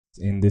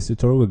In this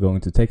tutorial, we're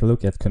going to take a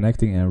look at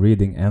connecting and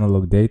reading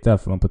analog data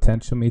from a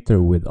potentiometer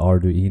with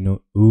Arduino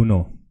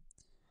Uno.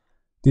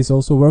 This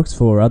also works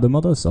for other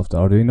models of the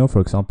Arduino, for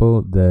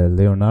example, the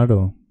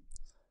Leonardo.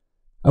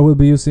 I will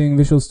be using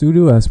Visual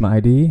Studio as my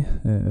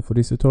IDE for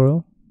this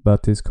tutorial,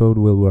 but this code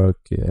will work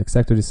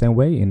exactly the same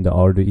way in the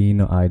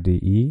Arduino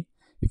IDE.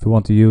 If you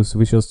want to use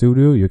Visual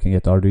Studio, you can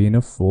get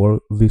Arduino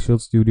for Visual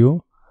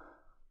Studio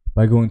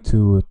by going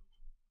to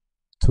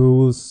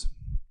Tools,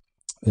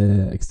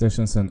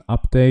 extensions and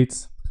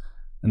updates,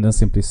 and then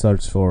simply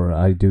search for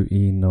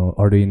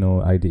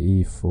Arduino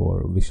IDE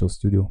for Visual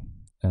Studio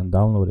and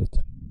download it.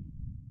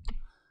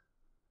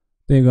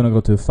 Then you're gonna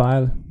go to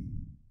File,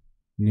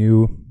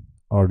 New,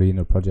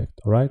 Arduino project.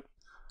 Alright,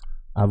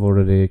 I've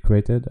already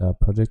created a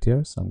project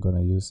here, so I'm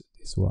gonna use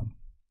this one.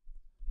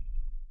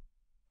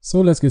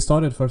 So let's get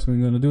started. First thing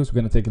we're gonna do is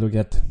we're gonna take a look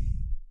at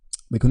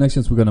the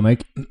connections we're gonna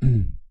make.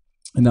 And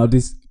now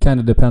this kind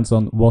of depends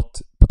on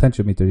what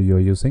potentiometer you're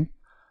using.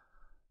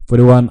 For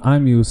the one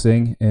I'm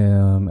using,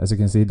 as you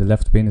can see, the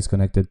left pin is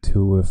connected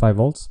to 5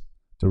 volts,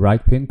 the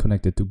right pin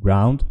connected to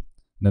ground, and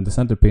then the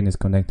center pin is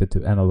connected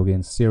to analog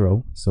in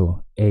 0,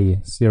 so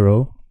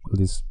A0 will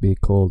this be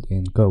called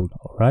in code,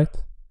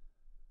 alright?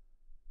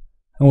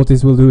 And what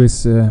this will do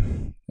is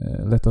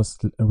let us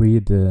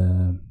read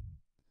the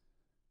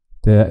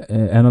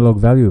analog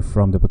value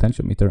from the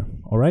potentiometer,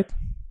 alright?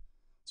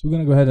 So we're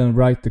gonna go ahead and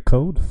write the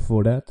code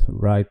for that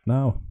right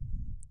now.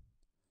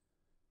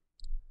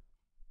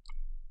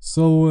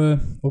 So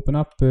open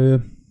up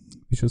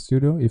Visual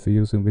Studio if you're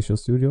using Visual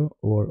Studio,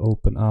 or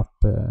open up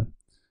the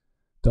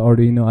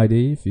Arduino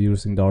IDE if you're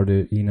using the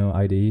Arduino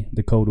IDE.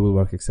 The code will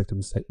work exactly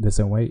the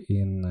same way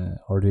in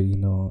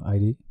Arduino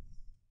IDE.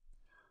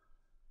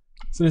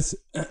 So let's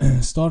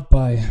start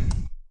by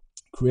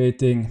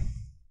creating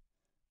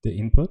the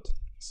input.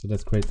 So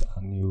let's create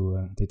a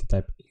new data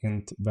type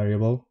int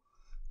variable.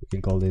 We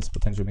can call this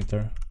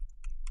potentiometer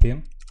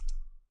pin,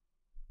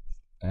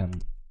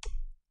 and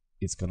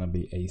it's gonna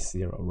be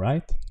A0,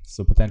 right?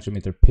 So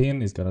potentiometer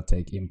pin is gonna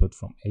take input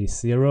from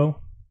A0,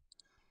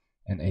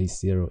 and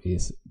A0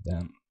 is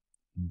then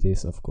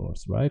this, of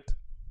course, right?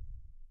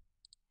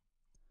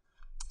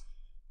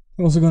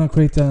 I'm also gonna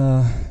create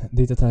a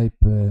data type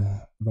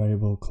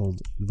variable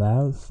called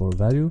val for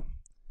value,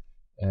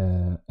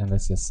 and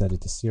let's just set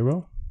it to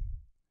 0.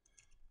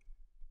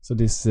 So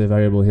this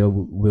variable here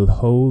will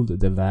hold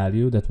the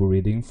value that we're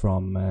reading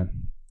from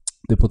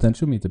the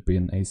potentiometer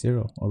pin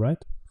A0, all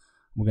right?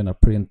 We're gonna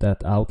print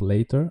that out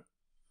later.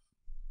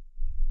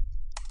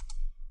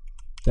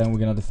 Then we're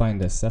gonna define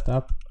the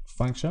setup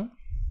function,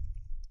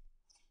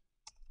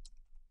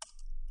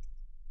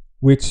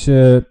 which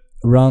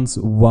runs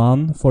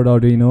 1 for the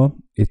Arduino.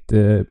 It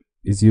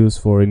is used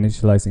for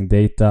initializing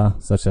data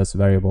such as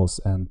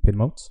variables and pin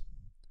modes.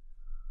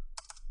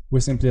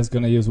 We're simply just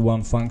gonna use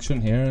one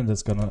function here, and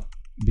that's gonna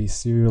be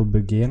serial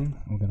begin.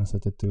 I'm gonna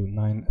set it to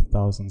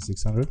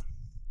 9600.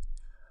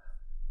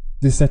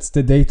 This sets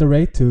the data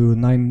rate to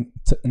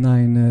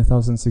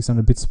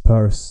 9600 bits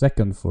per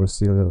second for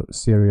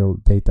serial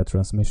data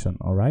transmission,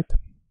 alright?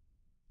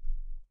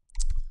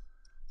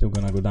 Then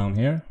we're gonna go down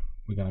here,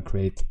 we're gonna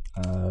create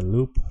a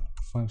loop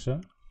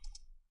function.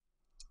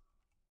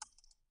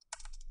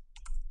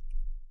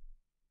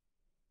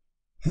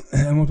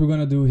 And what we're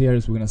gonna do here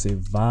is we're gonna say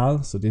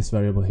val, so this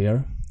variable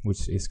here,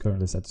 which is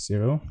currently set to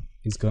 0,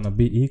 is gonna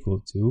be equal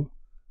to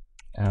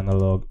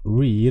analog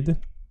read,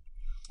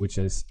 which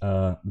is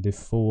a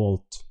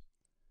default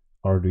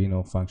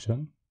Arduino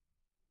function,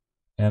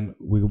 and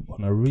we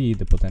want to read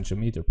the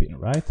potentiometer pin,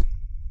 right?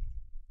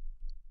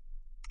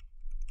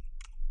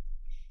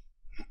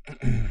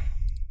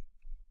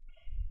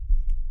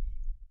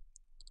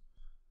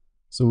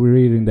 So we're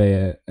reading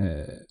the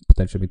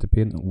potentiometer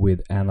pin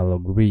with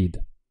analog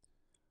read.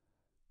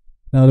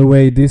 Now the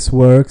way this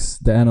works,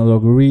 the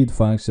analog read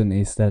function,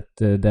 is that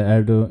the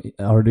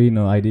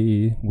Arduino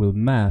IDE will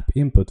map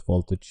input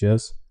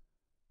voltages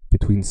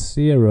between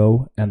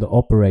 0 and the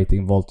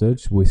operating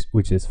voltage,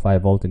 which is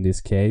 5 volt in this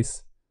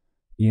case,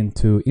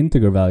 into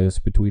integer values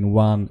between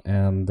 1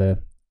 and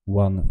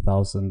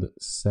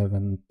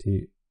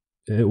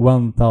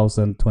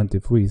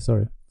 1023.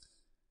 Sorry.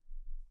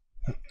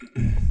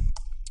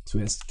 So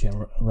we just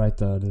can write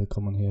the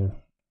command here.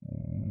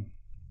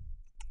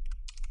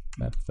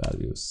 Map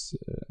values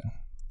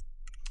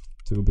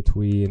to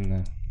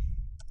between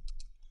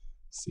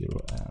 0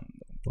 and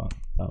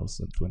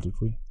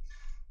 1023.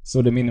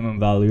 So the minimum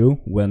value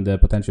when the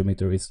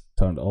potentiometer is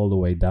turned all the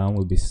way down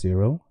will be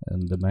 0,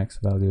 and the max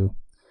value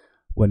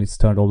when it's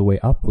turned all the way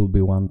up will be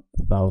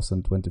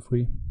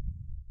 1023.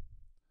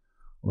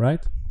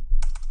 Right?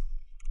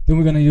 Then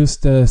we're gonna use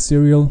the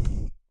serial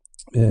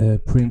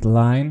print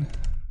line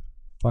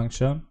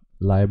function,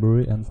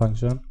 library and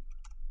function,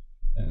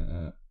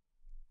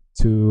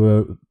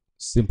 to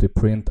simply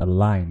print a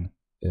line.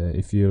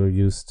 If you're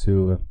used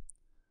to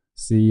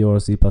C or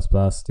C++,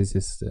 this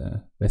is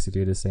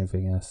basically the same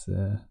thing as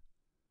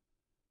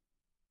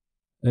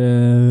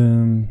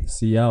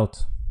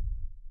cout.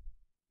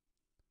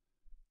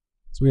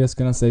 So we're just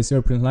gonna say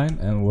 0 print line,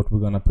 and what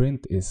we're gonna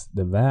print is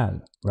the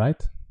val,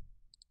 right?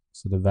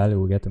 So the value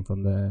we're getting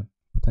from the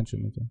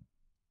potentiometer.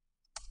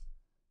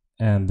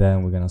 And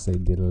then we're gonna say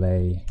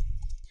delay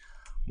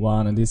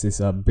 1, and this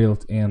is a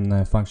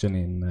built-in function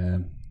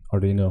in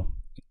Arduino,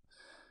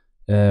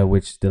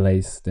 which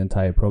delays the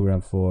entire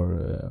program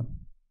for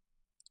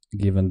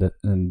given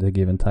the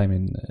given time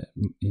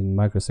in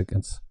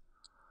microseconds.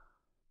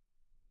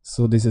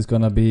 So this is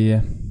gonna be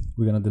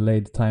we're gonna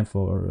delay the time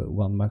for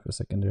 1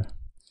 microsecond there.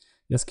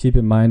 Just keep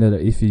in mind that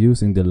if you're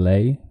using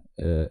delay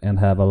and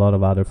have a lot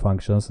of other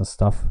functions and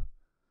stuff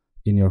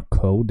in your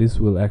code, this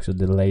will actually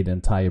delay the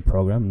entire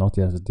program, not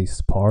just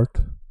this part.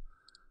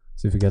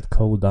 So if you get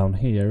code down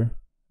here,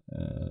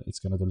 it's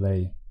gonna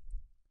delay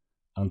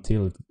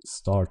until it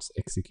starts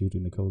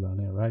executing the code down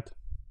here, right?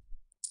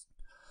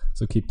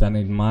 So keep that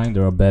in mind.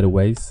 There are better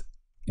ways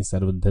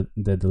instead of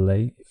the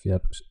delay if you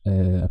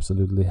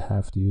absolutely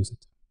have to use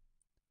it.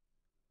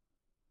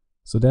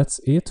 So that's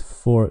it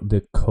for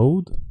the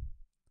code.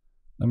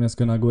 I'm just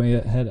gonna go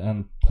ahead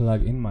and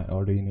plug in my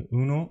Arduino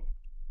Uno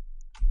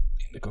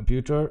in the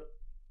computer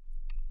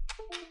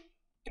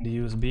in the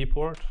USB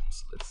port.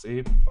 So let's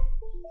see.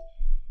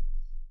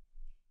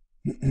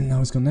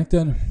 Now it's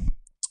connected,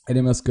 and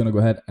I'm just gonna go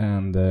ahead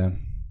and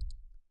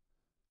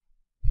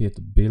hit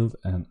build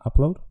and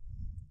upload.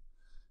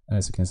 And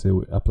as you can see,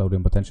 we're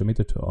uploading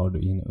potentiometer to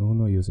Arduino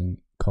Uno using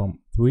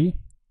COM3,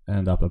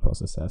 and the upload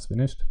process has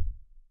finished.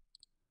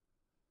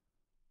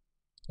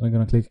 I'm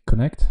gonna click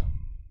connect,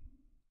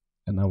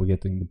 and now we're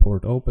getting the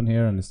port open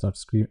here, and it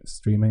starts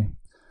streaming.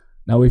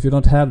 Now if you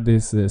don't have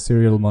this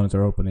serial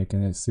monitor open, you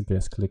can simply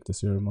just click the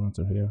serial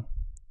monitor here.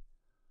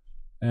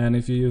 And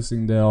if you're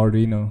using the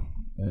Arduino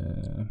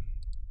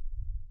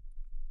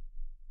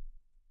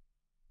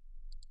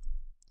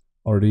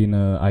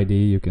IDE,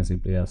 you can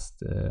simply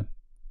just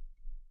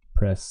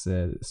press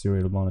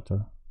serial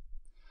monitor.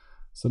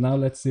 So now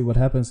let's see what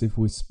happens if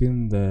we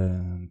spin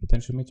the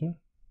potentiometer.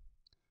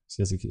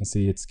 So as you can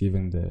see, it's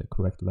giving the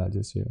correct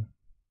values here.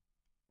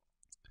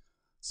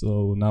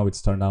 So now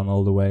it's turned down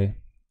all the way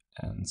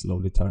and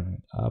slowly turning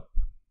it up.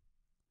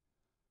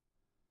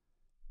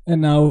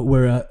 And now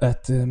we're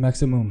at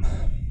maximum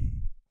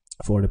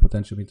for the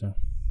potentiometer.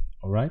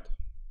 Alright.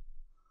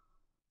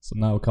 So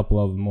now a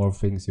couple of more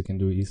things you can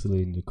do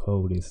easily in the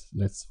code is,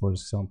 let's for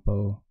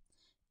example,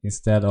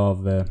 instead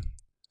of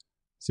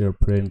 0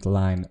 print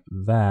line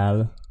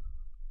val,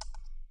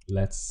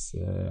 let's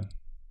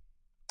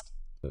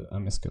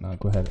I'm just gonna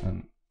go ahead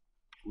and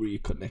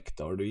reconnect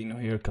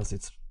Arduino here,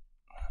 because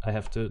I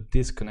have to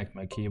disconnect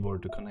my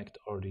keyboard to connect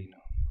Arduino.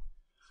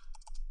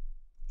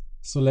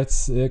 So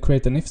let's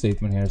create an if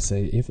statement here.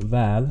 Say if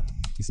val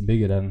is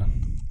bigger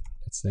than,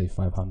 let's say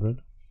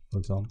 500, for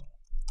example.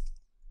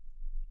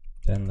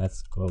 Then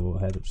let's go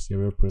ahead with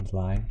 0 print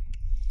line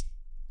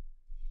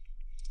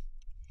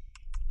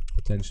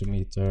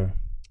potentiometer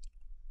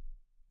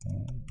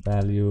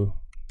value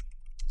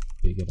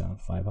bigger than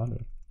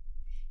 500.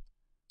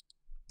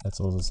 Let's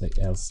also say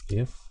else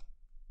if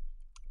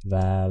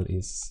val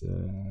is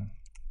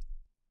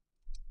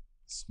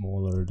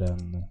smaller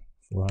than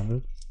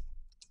 400.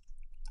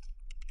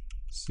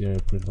 0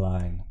 print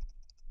line,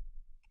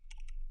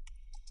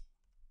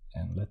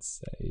 and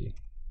let's say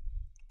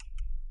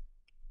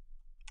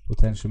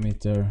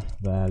potentiometer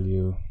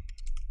value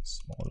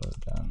smaller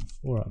than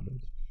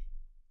 400.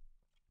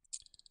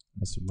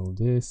 Let's remove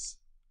this.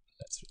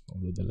 Let's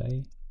remove the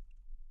delay.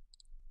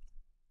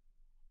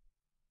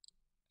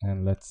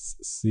 And let's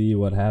see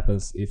what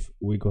happens if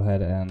we go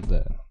ahead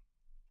and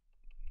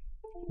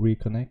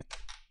reconnect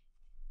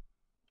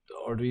the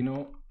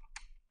Arduino,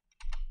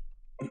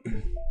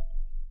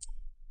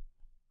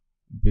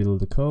 build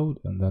the code,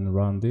 and then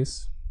run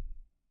this.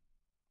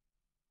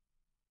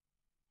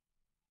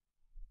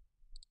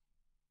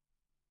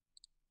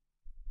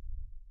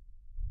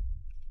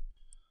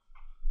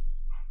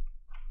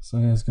 So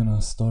I'm just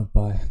gonna start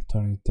by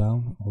turning it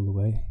down all the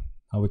way.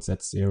 Now it's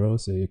at 0,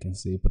 so you can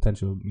see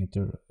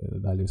potentiometer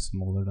value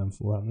smaller than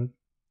 400.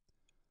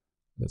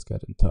 Let's go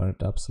ahead and turn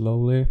it up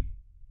slowly.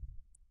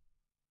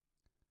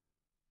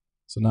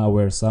 So now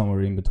we're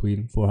somewhere in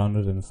between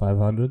 400 and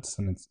 500,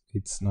 and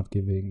it's not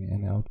giving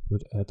any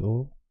output at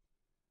all.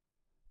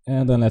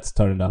 And then let's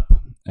turn it up,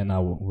 and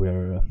now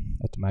we're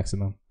at the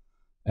maximum.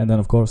 And then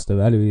of course the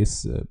value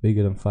is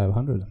bigger than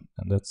 500,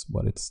 and that's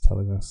what it's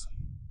telling us.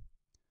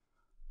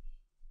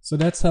 So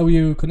that's how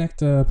you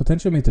connect a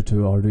potentiometer to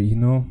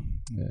Arduino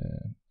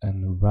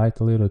and write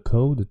a little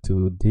code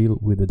to deal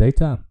with the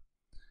data.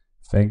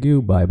 Thank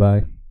you, bye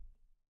bye.